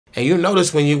And you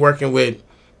notice when you're working with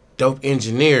dope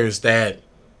engineers that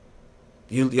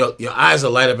your eyes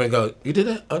will light up and go, you did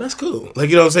that? Oh, that's cool. Like,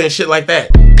 you know what I'm saying? Shit like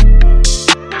that.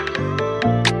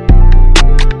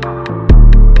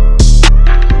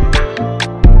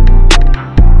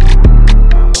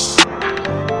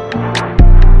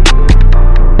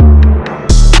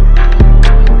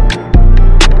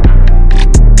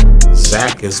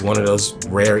 Zach is one of those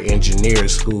rare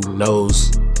engineers who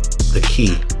knows the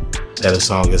key that a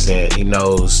song is in. He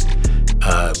knows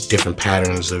different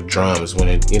patterns of drums when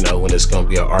when it's gonna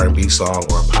be an R&B song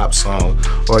or a pop song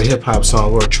or a hip hop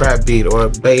song or a trap beat or a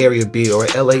Bay Area beat or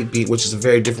a LA beat, which is a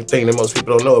very different thing that most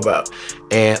people don't know about.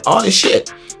 And all this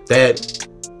shit that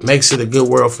makes it a good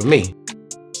world for me.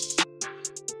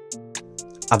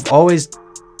 I've always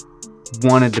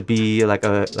wanted to be like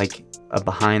a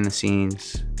behind the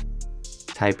scenes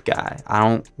type guy. I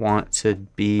don't want to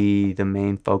be the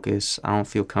main focus. I don't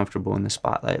feel comfortable in the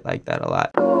spotlight like that a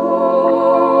lot.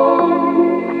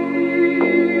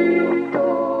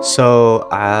 So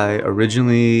I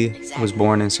originally was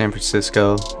born in San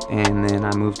Francisco, and then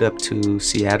I moved up to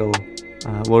Seattle.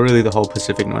 Well, really the whole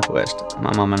Pacific Northwest.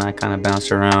 My mom and I kind of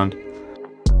bounced around.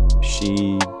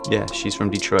 She's from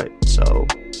Detroit, so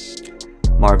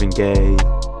Marvin Gaye,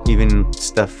 even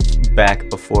stuff back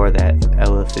before that,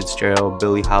 Ella Fitzgerald,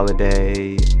 Billie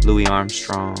Holiday, Louis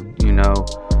Armstrong, you know.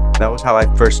 That was how I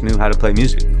first knew how to play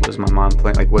music, was my mom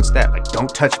playing, like, what's that? Like,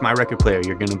 don't touch my record player,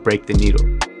 you're gonna break the needle.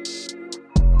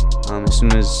 As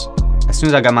soon as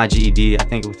I got my GED, I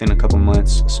think within a couple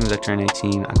months, as soon as I turned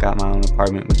 18, I got my own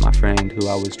apartment with my friend who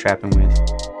I was trapping with.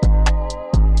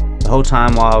 The whole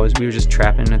time while we were just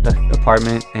trapping at the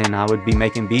apartment, and I would be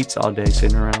making beats all day,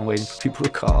 sitting around waiting for people to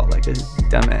call, like a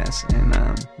dumbass. And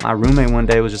my roommate one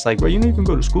day was just like, bro, you didn't even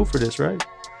go to school for this, right?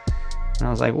 And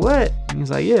I was like, what? And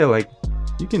he's like, yeah, like,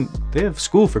 they have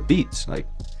school for beats. Like,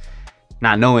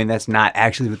 not knowing that's not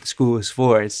actually what the school is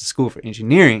for. It's the school for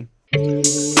engineering. I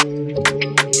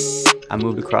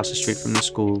moved across the street from the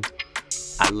school.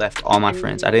 I left all my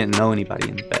friends. I didn't know anybody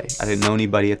in the Bay. I didn't know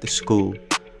anybody at the school.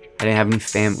 I didn't have any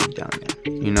family down there,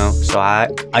 you know? So I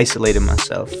isolated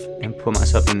myself and put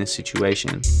myself in this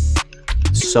situation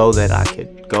so that I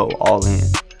could go all in.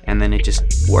 And then it just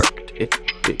worked. It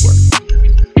worked.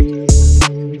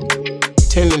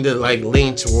 Tending to like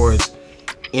lean towards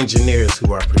engineers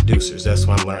who are producers. That's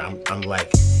what I'm learning. I'm like,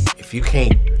 if you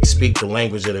can't speak the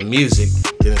language of the music,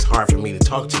 then it's hard for me to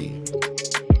talk to you.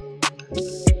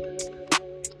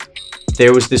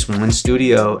 There was this one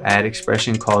studio at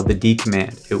Expression called the D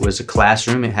Command. It was a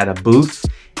classroom. It had a booth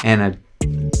and a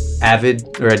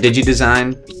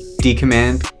DigiDesign D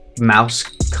Command mouse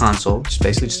console. It's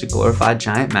basically just a glorified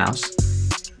giant mouse.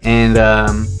 And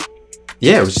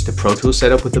yeah, it was just a Pro Tools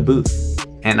setup with a booth.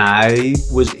 And I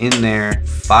was in there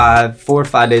 4 or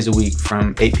 5 days a week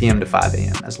from 8 p.m. to 5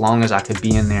 a.m. as long as I could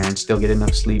be in there and still get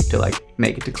enough sleep to like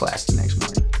make it to class the next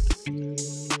morning.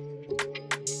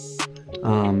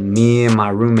 Me and my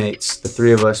roommates, the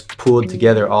three of us, pooled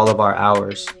together all of our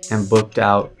hours and booked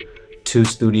out 2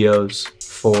 studios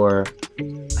for,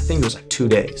 I think it was like 2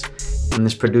 days. And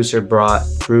this producer brought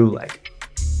through like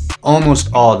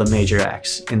almost all the major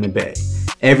acts in the Bay.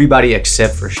 Everybody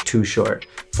except for Too Short.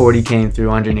 40 came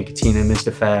through, Under Nicotine and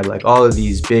Mr. Fab, like all of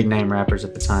these big name rappers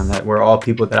at the time that were all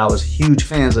people that I was huge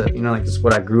fans of, you know, like this is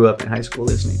what I grew up in high school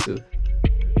listening to.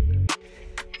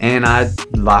 And I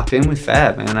locked in with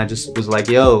Fab, and I just was like,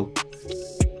 yo,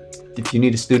 if you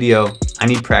need a studio, I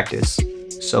need practice.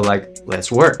 So like,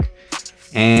 let's work.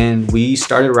 And we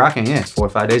started rocking, 4 or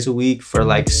 5 days a week for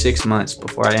like 6 months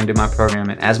before I ended my program.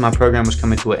 And as my program was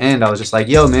coming to an end, I was just like,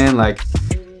 yo, man, like,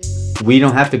 we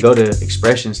don't have to go to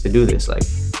Expressions to do this. Like,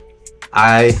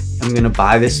 I am gonna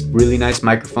buy this really nice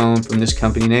microphone from this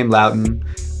company named Lauten.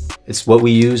 It's what we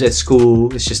use at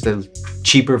school. It's just a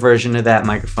cheaper version of that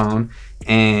microphone.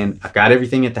 And I've got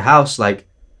everything at the house. Like,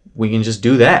 we can just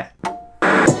do that.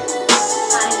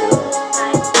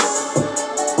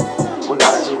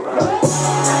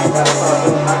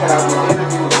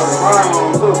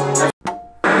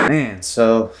 Man,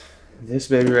 so this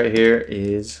baby right here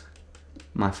is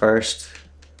my first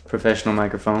professional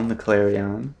microphone, the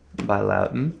Clarion by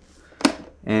Lauten.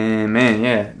 And man,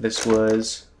 yeah, this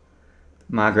was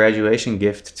my graduation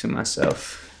gift to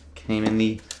myself. Came in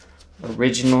the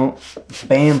original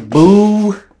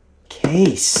bamboo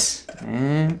case,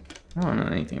 man. I don't know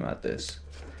anything about this.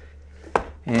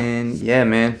 And yeah,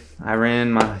 man, I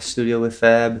ran my studio with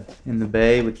Fab in the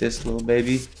Bay with this little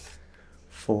baby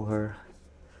from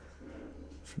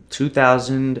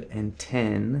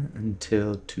 2010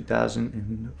 until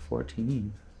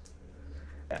 2014.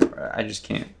 I just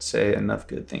can't say enough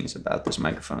good things about this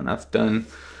microphone. I've done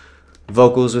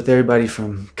vocals with everybody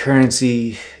from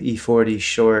Currency, E40,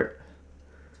 Short,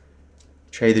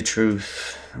 Trey the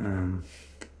Truth,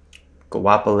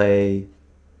 Guapale,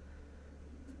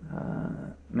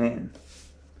 man,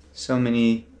 so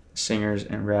many singers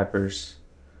and rappers.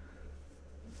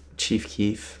 Chief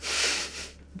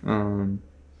Keef.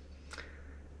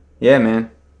 Yeah,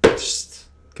 man, just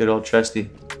good old Trusty.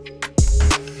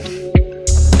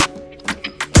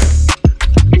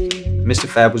 Mr.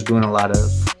 Fab was doing a lot of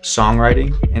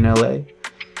songwriting in LA,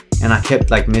 and I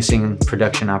kept like missing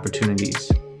production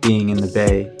opportunities being in the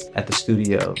Bay at the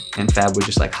studio, and Fab would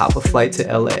just like hop a flight to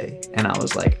LA, and I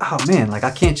was like, oh man, like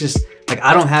I can't just, like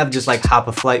I don't have just like hop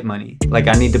a flight money. Like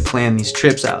I need to plan these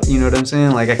trips out, you know what I'm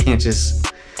saying? Like I can't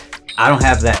just, I don't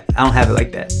have that. I don't have it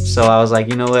like that. So I was like,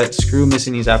 you know what? Screw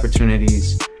missing these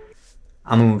opportunities.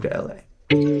 I'm gonna move to LA.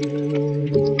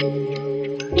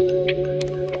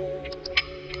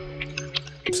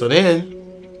 So then,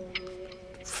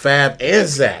 Fab and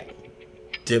Zach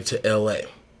dipped to LA.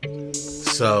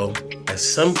 So at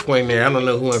some point there, I don't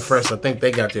know who went first. I think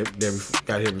they got here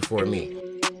before me.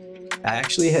 I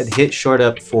actually had hit Short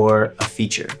up for a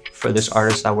feature for this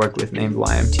artist I worked with named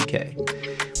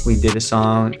YMTK. We did a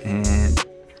song, and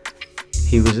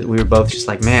we were both just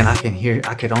like, man, I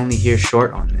could only hear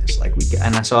Short on this. Like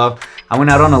I went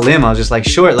out on a limb. I was just like,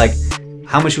 Short, like,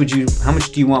 how much do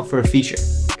you want for a feature?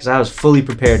 Because I was fully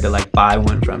prepared to like buy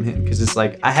one from him. Because it's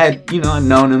like, I'd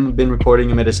known him, been recording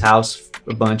him at his house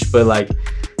a bunch, but like,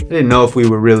 I didn't know if we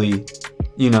were really,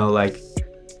 like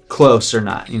close or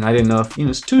not. I didn't know if,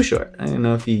 it's Too Short. I didn't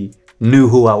know if he knew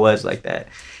who I was like that.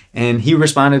 And he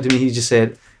responded to me, he just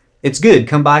said, it's good,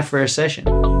 come by for a session.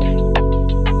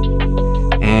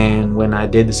 And when I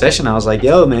did the session, I was like,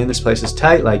 yo, man, this place is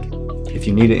tight. Like, if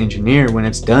you need an engineer when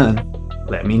it's done,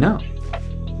 let me know.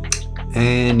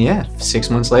 And yeah, 6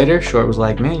 months later, Short was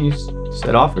like, man, you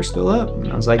said offer's still up.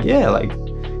 And I was like, yeah, like,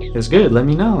 it's good, let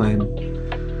me know. And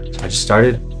so I just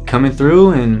started coming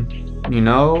through, and,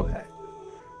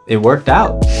 it worked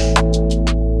out.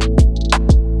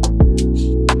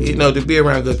 To be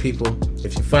around good people,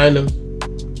 if you find them,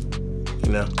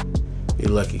 you're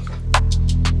lucky.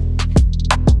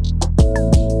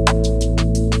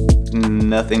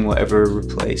 Nothing will ever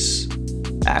replace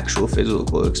actual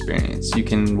physical experience. You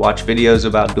can watch videos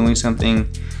about doing something,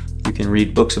 you can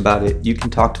read books about it, you can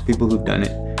talk to people who've done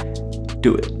it.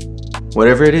 Do it.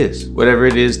 Whatever it is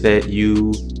that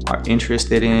you are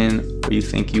interested in or you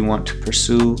think you want to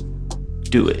pursue,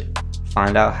 do it.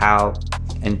 Find out how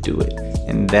and do it.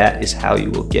 And that is how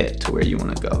you will get to where you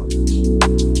want to go.